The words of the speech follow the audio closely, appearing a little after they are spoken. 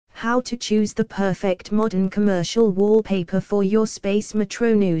How to choose the perfect modern commercial wallpaper for your space.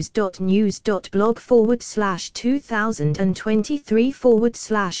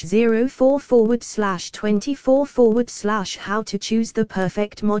 metronews.news.blog/2023/04/24/. How to choose the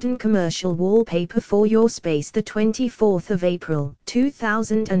perfect modern commercial wallpaper for your space. The 24th of April,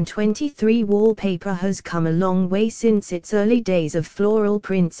 2023 wallpaper has come a long way since its early days of floral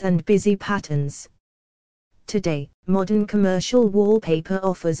prints and busy patterns. Today, modern commercial wallpaper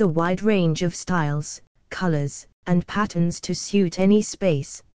offers a wide range of styles, colors, and patterns to suit any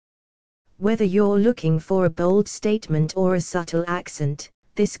space. Whether you're looking for a bold statement or a subtle accent,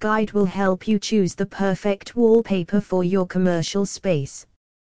 this guide will help you choose the perfect wallpaper for your commercial space.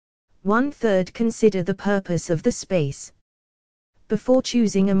 1/3. Consider the purpose of the space. Before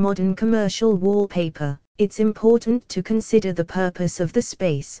choosing a modern commercial wallpaper, it's important to consider the purpose of the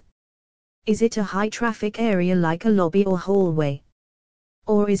space. Is it a high-traffic area like a lobby or hallway?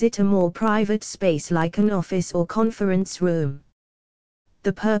 Or is it a more private space like an office or conference room?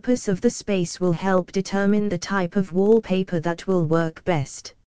 The purpose of the space will help determine the type of wallpaper that will work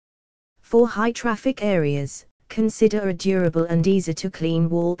best. For high-traffic areas, consider a durable and easy-to-clean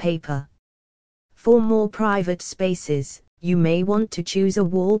wallpaper. For more private spaces, you may want to choose a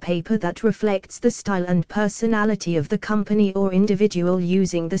wallpaper that reflects the style and personality of the company or individual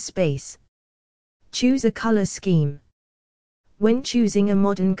using the space. Choose a color scheme. When choosing a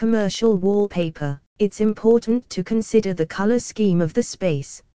modern commercial wallpaper, it's important to consider the color scheme of the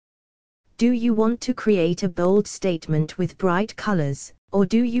space. Do you want to create a bold statement with bright colors, or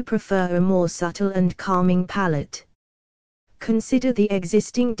do you prefer a more subtle and calming palette? Consider the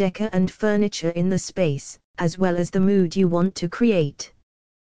existing decor and furniture in the space, as well as the mood you want to create.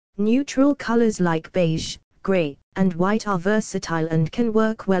 Neutral colors like beige, gray, and white are versatile and can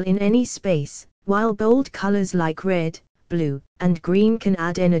work well in any space, while bold colors like red, blue, and green can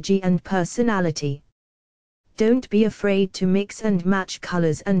add energy and personality. Don't be afraid to mix and match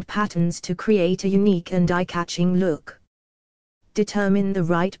colors and patterns to create a unique and eye-catching look. Determine the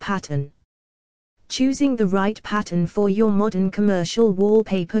right pattern. Choosing the right pattern for your modern commercial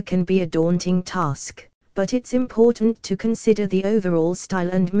wallpaper can be a daunting task, but it's important to consider the overall style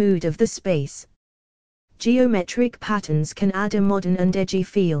and mood of the space. Geometric patterns can add a modern and edgy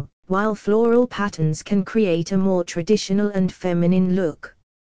feel, while floral patterns can create a more traditional and feminine look.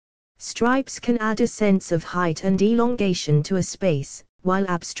 Stripes can add a sense of height and elongation to a space, while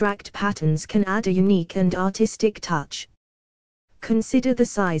abstract patterns can add a unique and artistic touch. Consider the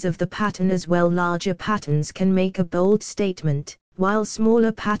size of the pattern as well. Larger patterns can make a bold statement, while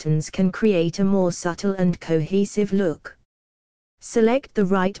smaller patterns can create a more subtle and cohesive look. Select the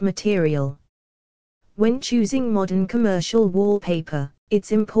right material. When choosing modern commercial wallpaper,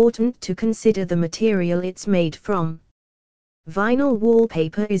 it's important to consider the material it's made from. Vinyl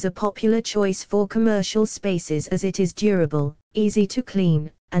wallpaper is a popular choice for commercial spaces as it is durable, easy to clean,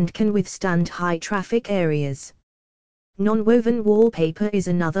 and can withstand high-traffic areas. Non-woven wallpaper is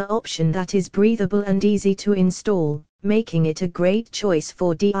another option that is breathable and easy to install, making it a great choice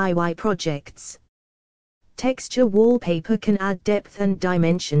for DIY projects. Texture wallpaper can add depth and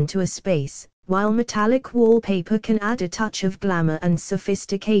dimension to a space, while metallic wallpaper can add a touch of glamour and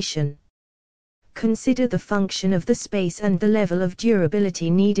sophistication. Consider the function of the space and the level of durability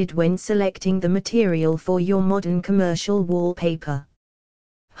needed when selecting the material for your modern commercial wallpaper.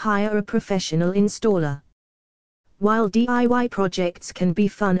 Hire a professional installer. While DIY projects can be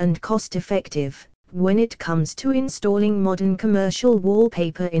fun and cost-effective, when it comes to installing modern commercial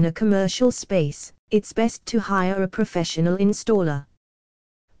wallpaper in a commercial space, it's best to hire a professional installer.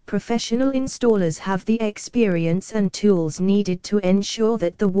 Professional installers have the experience and tools needed to ensure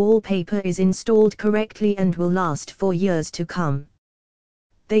that the wallpaper is installed correctly and will last for years to come.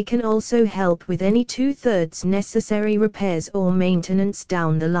 They can also help with any 2/3 necessary repairs or maintenance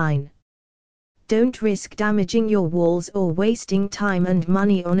down the line. Don't risk damaging your walls or wasting time and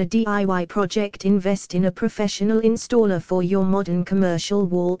money on a DIY project. Invest in a professional installer for your modern commercial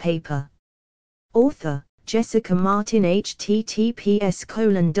wallpaper. Author Jessica Martin.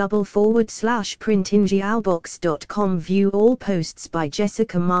 https://printingyalbox.com. View all posts by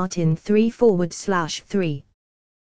Jessica Martin 3/3.